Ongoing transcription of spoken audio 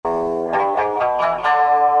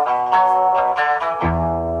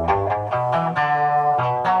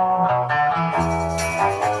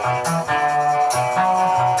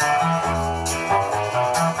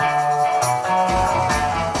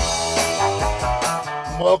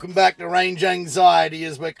Welcome back to Range Anxiety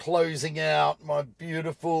as we're closing out my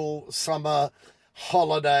beautiful summer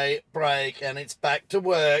holiday break, and it's back to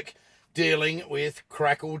work dealing with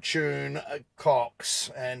crackle tune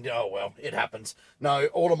cocks. And oh well, it happens. No,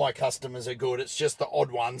 all of my customers are good. It's just the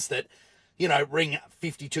odd ones that, ring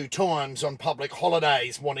 52 times on public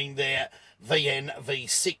holidays wanting their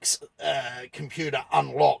VN-V6 computer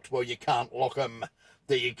unlocked. Well, you can't lock them.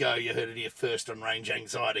 There you go, you heard it here first on Range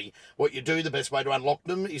Anxiety. What you do, the best way to unlock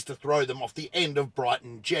them is to throw them off the end of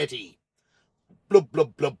Brighton Jetty. Blub,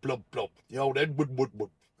 blub, blub, blub, blub. The old Edward Woodward,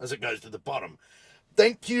 as it goes to the bottom.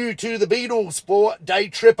 Thank you to the Beatles for Day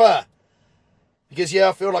Tripper. Because,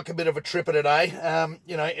 I feel like a bit of a tripper today.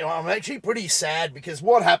 I'm actually pretty sad because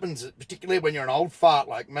what happens, particularly when you're an old fart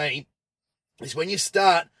like me, is when you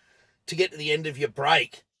start to get to the end of your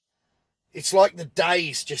break, it's like the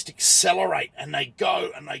days just accelerate and they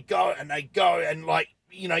go and they go and they go. And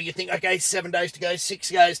you think, okay, 7 days to go, 6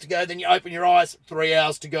 days to go. Then you open your eyes, 3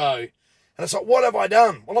 hours to go. And it's like, what have I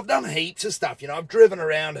done? Well, I've done heaps of stuff. I've driven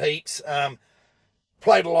around heaps,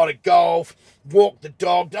 played a lot of golf, walked the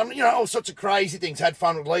dog, done, all sorts of crazy things. Had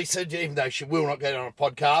fun with Lisa, even though she will not get on a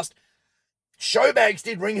podcast. Showbags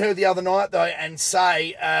did ring her the other night, though, and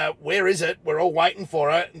say, where is it? We're all waiting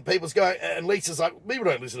for it. And people's going, and Lisa's like, people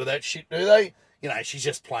don't listen to that shit, do they? She's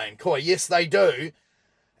just playing coy. Yes, they do.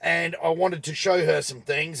 And I wanted to show her some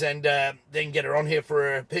things and then get her on here for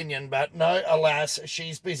her opinion. But no, alas,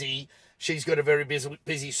 she's busy. She's got a very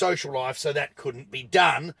busy social life, so that couldn't be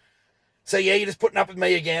done. So, you're just putting up with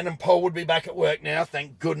me again, and Paul would be back at work now.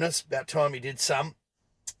 Thank goodness. About time he did some.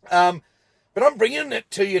 But I'm bringing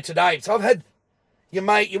it to you today. So I've had... you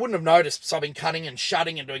wouldn't have noticed, so I've been cutting and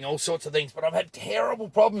shutting and doing all sorts of things, but I've had terrible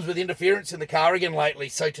problems with interference in the car again lately.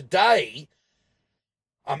 So today,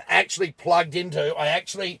 I'm actually plugged into, I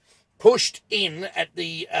actually pushed in at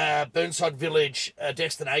the Burnside Village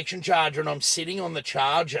destination charger, and I'm sitting on the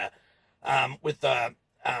charger with the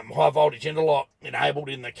high voltage interlock enabled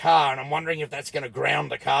in the car, and I'm wondering if that's going to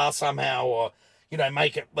ground the car somehow or,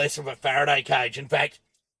 make it less of a Faraday cage. In fact,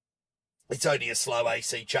 it's only a slow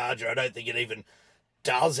AC charger. I don't think it even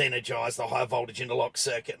does energise the high voltage interlock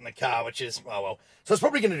circuit in the car, which is, oh well. So it's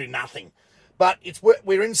probably going to do nothing. But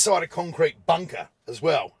we're inside a concrete bunker as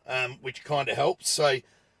well, which kind of helps. So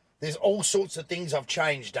there's all sorts of things I've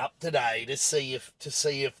changed up today to see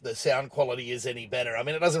if the sound quality is any better. I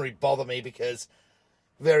mean, it doesn't really bother me because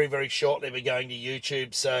very, very shortly we're going to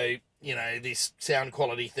YouTube. So, this sound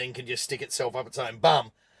quality thing can just stick itself up its own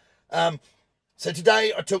bum. So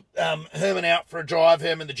today I took Herman out for a drive,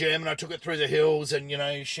 Herman the German. I took it through the hills and,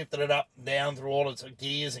 shifted it up and down through all its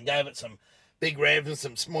gears and gave it some big revs and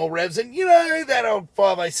some small revs. And, that old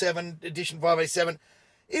 507, Edition 507,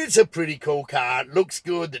 it's a pretty cool car. It looks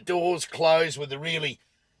good. The doors close with a really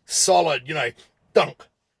solid, dunk.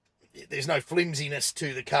 There's no flimsiness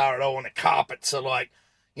to the car at all. And the carpets are like,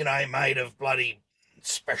 made of bloody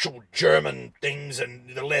special German things,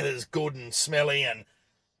 and the leather's good and smelly and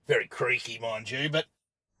very creaky, mind you, but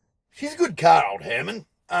she's a good car, old Herman.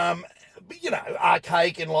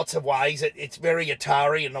 Archaic in lots of ways. It's very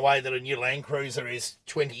Atari in the way that a new Land Cruiser is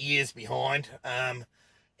 20 years behind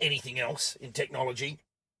anything else in technology.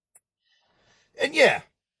 And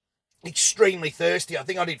extremely thirsty. I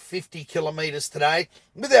think I did 50 kilometres today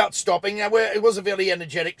without stopping. Now, it was a very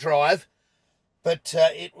energetic drive, but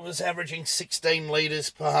it was averaging 16 litres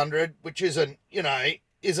per 100, which isn't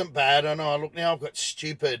bad. I know, look, now I've got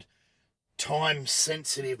stupid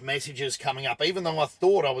time-sensitive messages coming up, even though I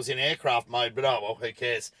thought I was in aircraft mode, but oh well, who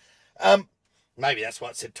cares? Maybe that's why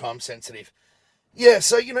it said time-sensitive. Yeah,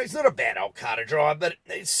 so, it's not a bad old car to drive, but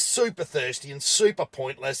it's super thirsty and super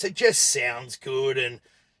pointless. It just sounds good, and,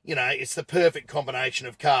 it's the perfect combination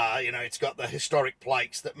of car. It's got the historic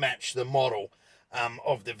plates that match the model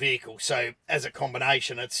of the vehicle. So, as a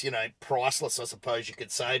combination, it's, priceless, I suppose you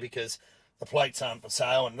could say, because the plates aren't for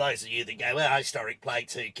sale, and those of you that go, well, historic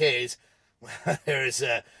plates, who cares?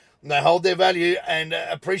 They hold their value and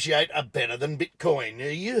appreciate are better than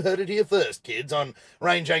Bitcoin. You heard it here first, kids, on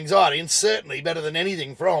Range Anxiety, and certainly better than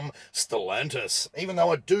anything from Stellantis, even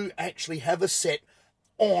though I do actually have a set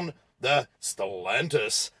on the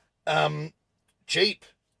Stellantis Jeep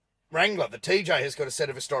Wrangler. The TJ has got a set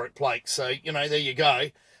of historic plates, so, there you go.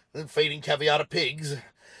 Feeding caviar to pigs.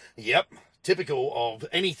 Yep. Typical of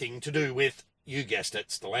anything to do with, you guessed it,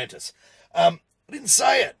 Stellantis. I didn't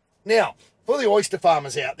say it. Now, for the oyster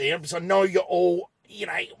farmers out there, because I know you're all,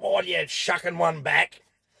 while you're shucking one back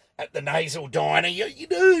at the nasal diner, you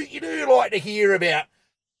do like to hear about,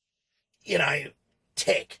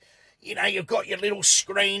 tech. you know, you've got your little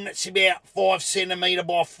screen that's about 5 centimetre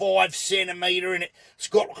by 5 centimetre, and it's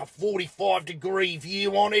got like a 45-degree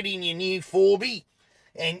view on it in your new 4B.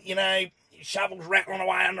 And, you know, shovels rattling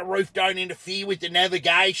away on the roof don't interfere with the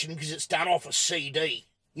navigation because it's done off a CD.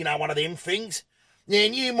 You know, one of them things.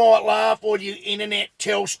 Then you might laugh, all you internet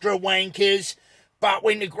Telstra wankers, but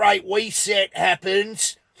when the Great Reset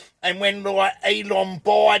happens, and when like Elon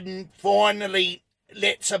Biden finally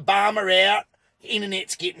lets Obama out,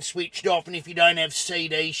 internet's getting switched off, and if you don't have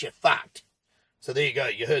CDs, you're fucked. So there you go.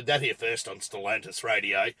 You heard that here first on Stellantis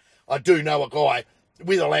Radio. I do know a guy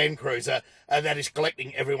with a Land Cruiser that is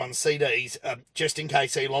collecting everyone's CDs just in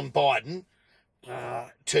case Elon Biden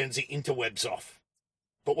turns the interwebs off.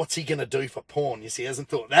 But what's he going to do for porn? You see, he hasn't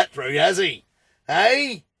thought that through, has he?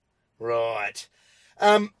 Hey? Right.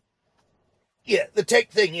 Yeah, the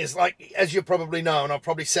tech thing is, like, as you probably know, and I've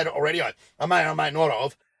probably said it already, I may or may not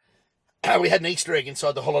have, we had an Easter egg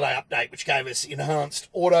inside the holiday update, which gave us enhanced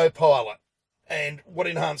autopilot. And what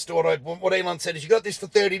Elon said is, you got this for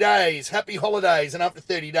 30 days, happy holidays, and after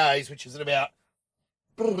 30 days, which is in about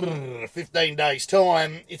 15 days'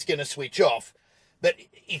 time, it's going to switch off. But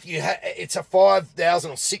if you it's a $5,000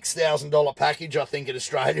 or $6,000 package, I think, in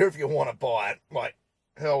Australia, if you want to buy it. Like,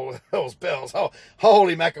 hell's bells,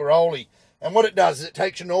 holy macaroni. And what it does is it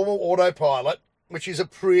takes your normal autopilot, which is a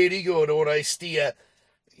pretty good auto steer,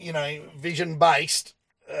 you know, vision-based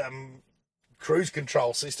cruise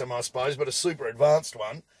control system, I suppose, but a super advanced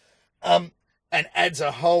one, and adds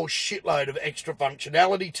a whole shitload of extra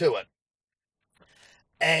functionality to it.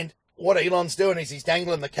 And what Elon's doing is he's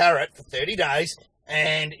dangling the carrot for 30 days,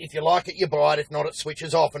 and if you like it, you buy it. If not, it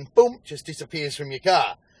switches off, and boom, just disappears from your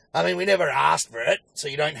car. I mean, we never asked for it, so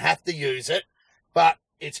you don't have to use it, but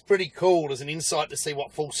it's pretty cool as an insight to see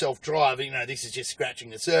what full self-drive, you know, this is just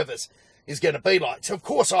scratching the surface, is going to be like. So, of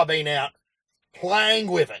course, I've been out playing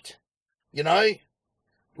with it, you know,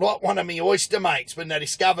 like one of my oyster mates when they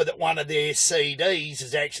discover that one of their CDs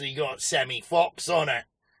has actually got Sammy Fox on it.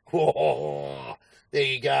 Whoa, there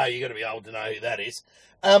you go. You got to be old to know who that is.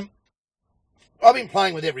 I've been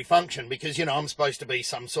playing with every function because, you know, I'm supposed to be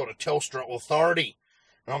some sort of Telstra authority.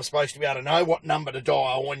 And I'm supposed to be able to know what number to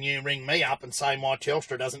dial when you ring me up and say my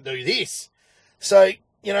Telstra doesn't do this. So,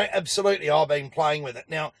 you know, absolutely, I've been playing with it.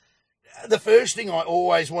 Now, the first thing I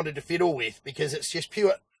always wanted to fiddle with, because it's just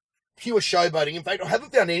pure showboating. In fact, I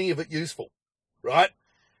haven't found any of it useful, right?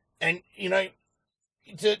 And, you know,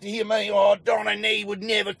 to hear me, oh, Donna Nee would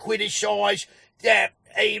never criticise that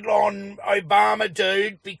Elon Obama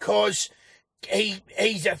dude because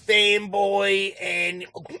he's a fanboy and...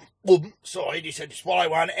 sorry, I just had to swallow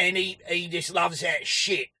one, and he just loves that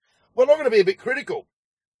shit. Well, I'm going to be a bit critical.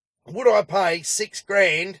 Would I pay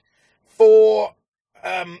 $6,000 for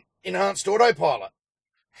enhanced autopilot?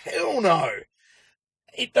 Hell no.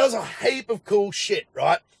 It does a heap of cool shit,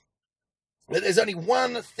 right? But there's only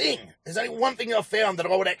one thing. There's only one thing I've found that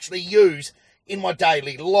I would actually use in my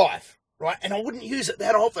daily life, right? And I wouldn't use it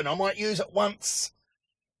that often. I might use it once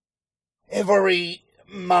every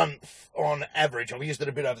month on average. I've used it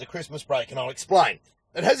a bit over the Christmas break, and I'll explain.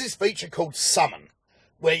 It has this feature called Summon,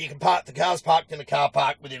 where you can park, the car's parked in a car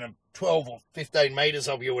park within a 12 or 15 metres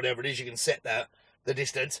of you, or whatever it is. You can set the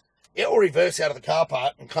distance. It will reverse out of the car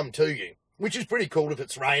park and come to you, which is pretty cool if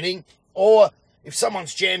it's raining, or if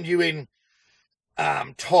someone's jammed you in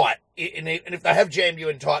tight. And if they have jammed you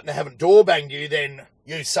in tight and they haven't door banged you, then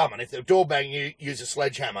use Summon. If they've door banged you, use a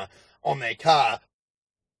sledgehammer on their car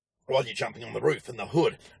while you're jumping on the roof and the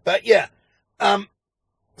hood. But yeah,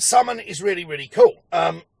 Summon is really, really cool.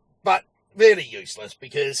 But really useless,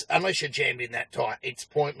 because unless you're jammed in that tight, it's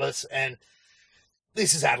pointless. And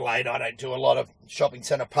this is Adelaide. I don't do a lot of shopping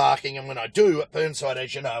centre parking, and when I do at Burnside,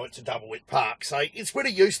 as you know, it's a double width park. So it's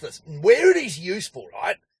pretty useless. Where it is useful,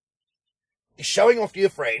 right, is showing off to your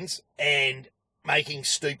friends and making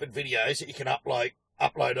stupid videos that you can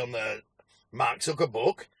upload on the Mark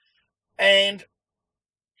Zuckerberg. And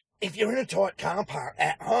if you're in a tight car park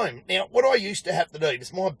at home, now what I used to have to do,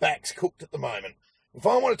 because my back's cooked at the moment, if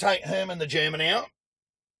I want to take Herman the German out,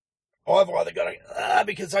 I've either got to,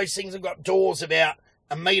 because those things have got doors about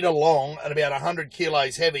 1 metre long and about 100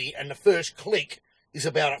 kilos heavy, and the first click is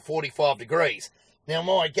about at 45 degrees. Now,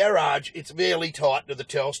 my garage, it's fairly tight to the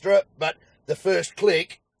Telstra, but the first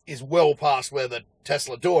click is well past where the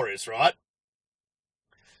Tesla door is, right?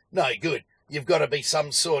 No good. You've got to be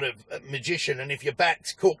some sort of magician, and if your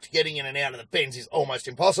back's cooked, getting in and out of the bends is almost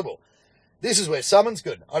impossible. This is where Summon's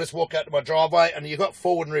good. I just walk out to my driveway, and you've got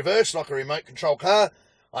forward and reverse like a remote control car.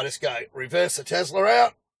 I just go reverse the Tesla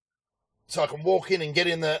out, so I can walk in and get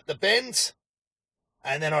in the bends,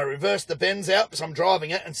 and then I reverse the bends out because I'm driving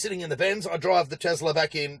it, and sitting in the bends, I drive the Tesla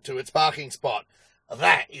back into its parking spot.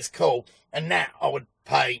 That is cool, and that I would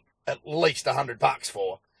pay at least $100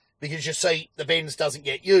 for, because you see, the bends doesn't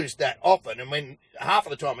get used that often, and when half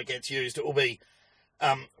of the time it gets used, it will be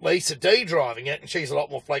Lisa D driving it, and she's a lot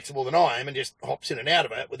more flexible than I am, and just hops in and out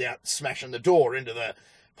of it without smashing the door into the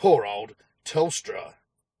poor old Telstra.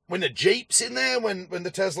 When the Jeep's in there, when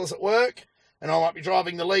the Tesla's at work, and I might be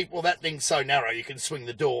driving the Leaf, well, that thing's so narrow you can swing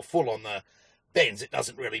the door full on the bends. It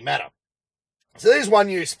doesn't really matter. So there's one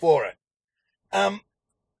use for it.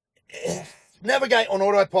 Navigate on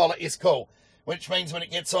autopilot is cool, which means when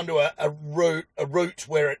it gets onto a route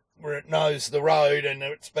where it knows the road and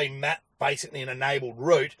it's been mapped, basically an enabled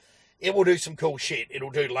route, it will do some cool shit.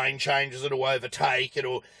 It'll do lane changes. It'll overtake.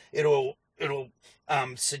 It'll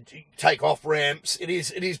take off ramps. It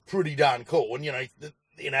is pretty darn cool. And you know,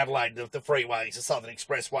 in Adelaide, the freeways, the Southern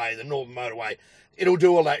Expressway, the Northern Motorway, it'll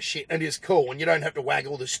do all that shit, and it is cool. And you don't have to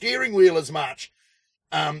waggle the steering wheel as much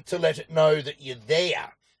to let it know that you're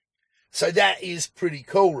there. So that is pretty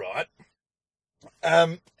cool, right?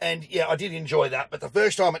 And yeah, I did enjoy that. But the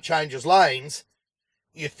first time it changes lanes,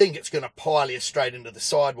 you think it's going to pile you straight into the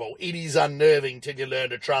sidewall. It is unnerving till you learn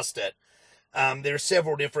to trust it. There are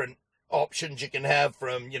several different options you can have,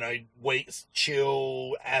 from, you know, weak,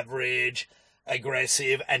 chill, average,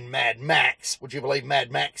 aggressive, and Mad Max. Would you believe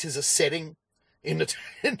Mad Max is a setting in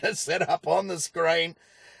the setup on the screen?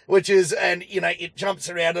 Which is, and you know, it jumps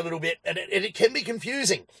around a little bit, and it can be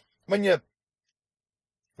confusing when the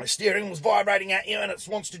steering wheel's vibrating at you and it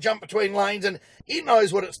wants to jump between lanes, and it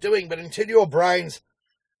knows what it's doing, but until your brain's,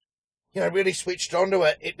 you know, really switched onto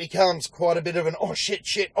it, it becomes quite a bit of an, oh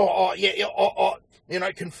shit, you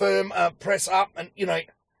know, confirm, press up, and you know,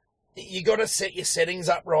 you got to set your settings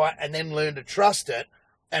up right and then learn to trust it,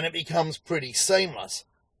 and it becomes pretty seamless.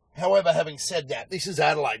 However, having said that, this is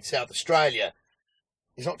Adelaide, South Australia.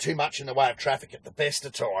 There's not too much in the way of traffic at the best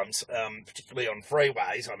of times, particularly on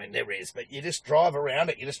freeways. I mean, there is, but you just drive around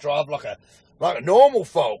it. You just drive like a normal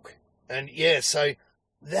folk. And yeah, so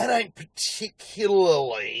that ain't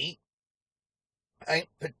particularly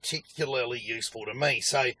useful to me.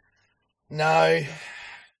 So no,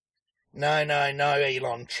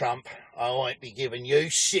 Elon Trump, I won't be giving you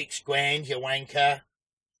 $6,000, you wanker,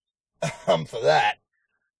 for that.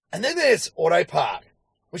 And then there's Auto Park,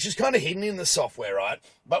 which is kind of hidden in the software, right?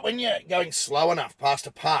 But when you're going slow enough past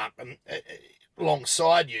a park and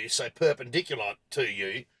alongside you, so perpendicular to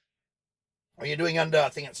you, or you're doing under, I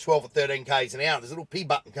think it's 12 or 13 k's an hour, there's a little P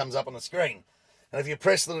button comes up on the screen. And if you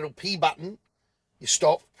press the little P button, you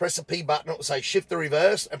stop, press the P button, it will say shift the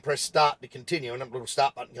reverse, and press start to continue. And a little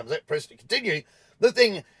start button comes up, press to continue. The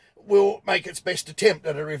thing will make its best attempt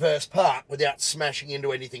at a reverse park without smashing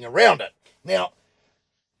into anything around it. Now,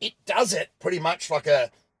 it does it pretty much like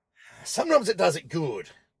sometimes it does it good.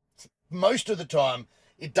 Most of the time,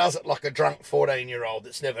 it does it like a drunk 14-year-old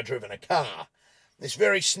that's never driven a car. It's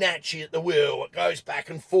very snatchy at the wheel. It goes back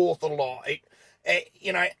and forth a lot.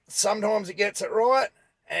 You know, sometimes it gets it right,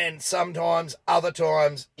 and sometimes, other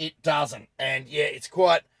times, it doesn't. And yeah, it's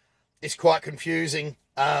quite confusing.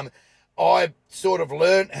 I sort of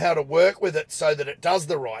learned how to work with it so that it does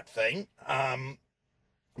the right thing.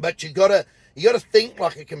 But you gotta think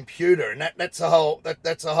like a computer, and that's the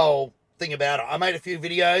whole thing about it. I made a few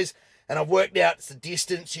videos, and I've worked out it's the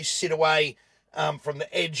distance you sit away from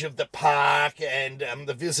the edge of the park, and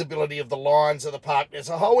the visibility of the lines of the park. There's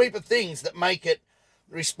a whole heap of things that make it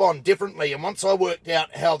respond differently. And once I worked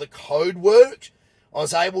out how the code worked, I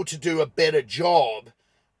was able to do a better job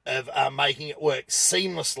of making it work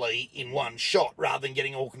seamlessly in one shot, rather than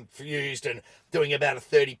getting all confused and doing about a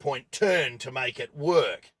 30-point turn to make it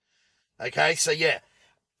work. Okay, so yeah,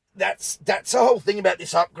 that's the whole thing about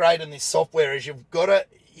this upgrade and this software, is you've got to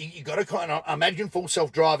kind of imagine full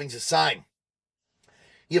self-driving's the same.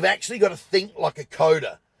 You've actually got to think like a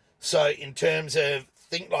coder. So in terms of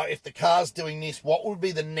think like, if the car's doing this, what would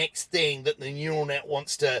be the next thing that the neural net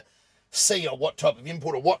wants to see, or what type of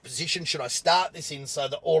input, or what position should I start this in, so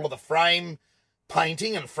that all of the frame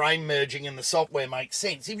painting and frame merging in the software makes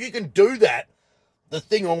sense. If you can do that, the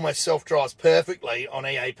thing almost self-drives perfectly on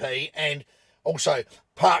EAP, and also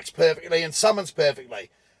parks perfectly and summons perfectly.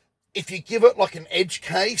 If you give it like an edge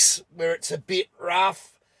case where it's a bit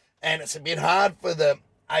rough and it's a bit hard for the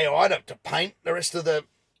AI to paint the rest of the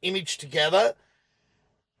image together,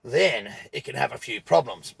 then it can have a few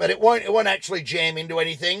problems. But it won't actually jam into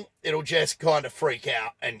anything. It'll just kind of freak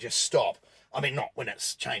out and just stop. I mean, not when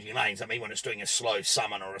it's changing lanes. I mean, when it's doing a slow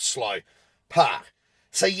summon or a slow park.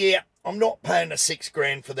 So yeah, I'm not paying the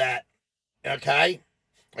 $6,000 for that. Okay,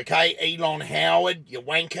 Elon Howard, you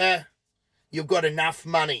wanker. you've got enough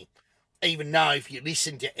money. Even though if you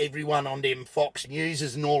listen to everyone on them Fox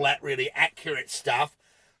Newses and all that really accurate stuff,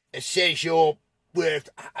 it says you're worth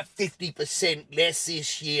 50% less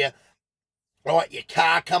this year, right, your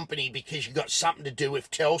car company, because you've got something to do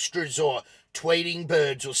with Telstra's or Tweeting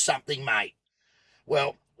Birds or something, mate.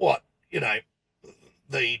 Well, what,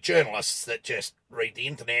 the journalists that just read the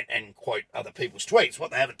internet and quote other people's tweets,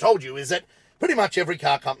 what they haven't told you is that pretty much every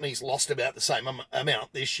car company's lost about the same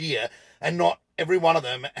amount this year, and not every one of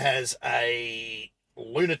them has a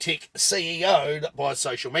lunatic CEO that buys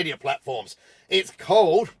social media platforms. It's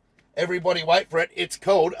called, everybody wait for it, it's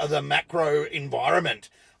called the macro environment.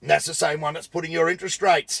 And that's the same one that's putting your interest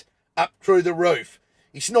rates up through the roof.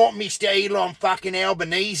 It's not Mr. Elon fucking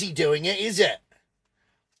Albanese doing it, is it?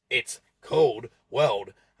 It's called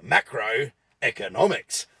world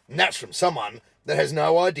macroeconomics. And that's from someone that has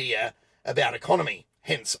no idea about economy.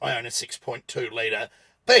 Hence, I own a 6.2 litre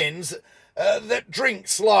Benz that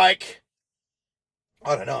drinks like,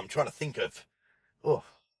 I don't know, I'm trying to think of,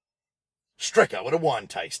 Strecker with a wine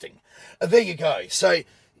tasting. There you go. So,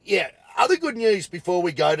 yeah, other good news before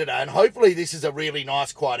we go today, and hopefully this is a really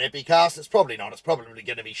nice, quiet epicast. It's probably not. It's probably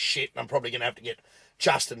going to be shit, and I'm probably going to have to get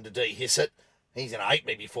Justin to de-hiss it. He's going to hate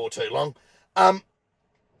me before too long.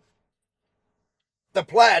 The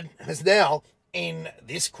plaid has now, in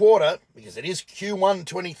this quarter, because it is Q1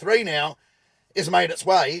 23 now, has made its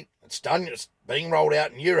way. It's done. It's being rolled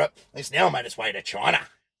out in Europe. It's now made its way to China.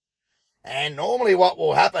 And normally what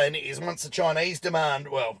will happen is once the Chinese demand,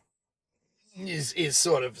 is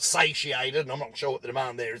sort of satiated, and I'm not sure what the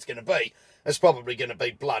demand there is going to be, it's probably going to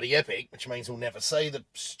be bloody epic, which means we'll never see the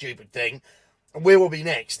stupid thing. Where will be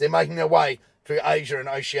next? They're making their way through Asia and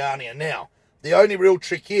Oceania now. The only real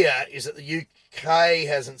trick here is that the UK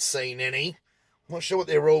hasn't seen any. I'm not sure what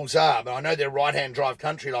their rules are, but I know they're a right-hand drive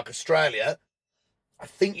country like Australia. I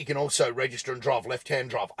think you can also register and drive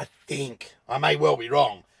left-hand drive. I think. I may well be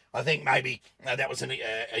wrong. I think maybe that was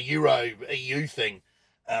a Euro EU thing,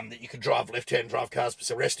 that you could drive left-hand drive cars, because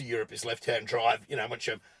the rest of Europe is left-hand drive, once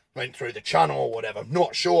you went through the channel or whatever.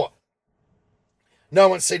 Not sure. No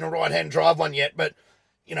one's seen a right-hand drive one yet, but,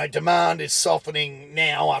 demand is softening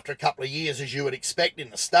now after a couple of years, as you would expect in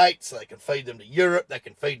the States. They can feed them to Europe. They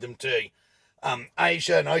can feed them to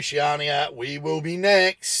Asia and Oceania. We will be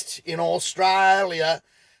next in Australia.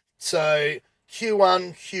 So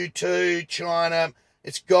Q1, Q2, China.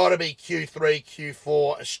 It's got to be Q3,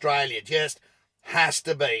 Q4, Australia. Just has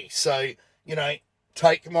to be. So,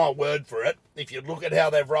 take my word for it. If you look at how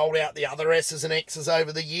they've rolled out the other S's and X's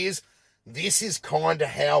over the years, this is kind of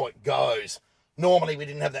how it goes. Normally, we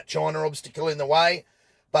didn't have that China obstacle in the way,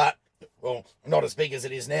 but, not as big as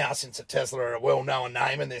it is now, since the Tesla are a well-known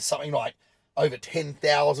name, and there's something like over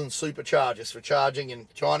 10,000 superchargers for charging in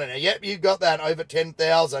China now. Yep, you got that, over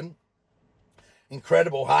 10,000.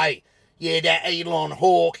 Incredible, hey. Yeah, that Elon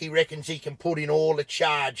Hawk, he reckons he can put in all the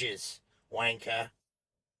charges. Wanker.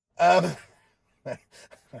 I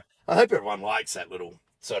hope everyone likes that little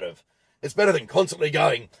sort of... It's better than constantly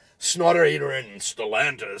going Snotter Eater and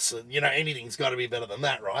Stellantis. Anything's got to be better than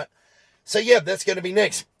that, right? So, yeah, that's going to be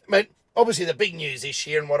next. But obviously the big news this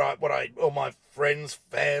year, and what all my friends,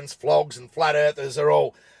 fans, flogs and flat earthers are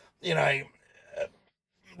all,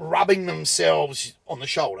 rubbing themselves on the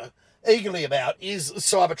shoulder eagerly about, is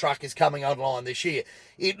Cybertruck is coming online this year.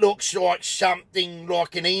 It looks like something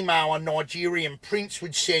like an email a Nigerian prince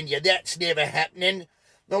would send you. That's never happening.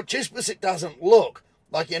 Not just because it doesn't look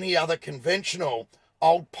like any other conventional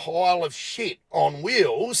old pile of shit on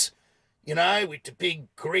wheels, with the big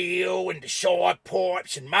grille and the side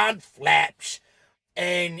pipes and mud flaps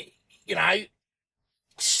and,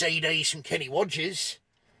 CDs from Kenny Rogers.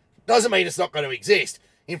 Doesn't mean it's not going to exist.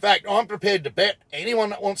 In fact, I'm prepared to bet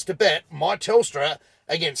anyone that wants to bet my Telstra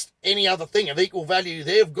against any other thing of equal value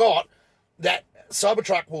they've got that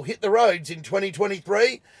Cybertruck will hit the roads in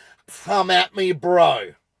 2023. Come at me,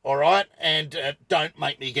 bro. All right? And don't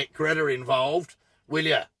make me get Greta involved, will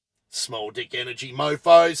ya? Small dick energy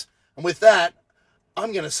mofos. And with that,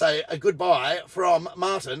 I'm going to say a goodbye from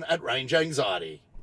Martin at Range Anxiety.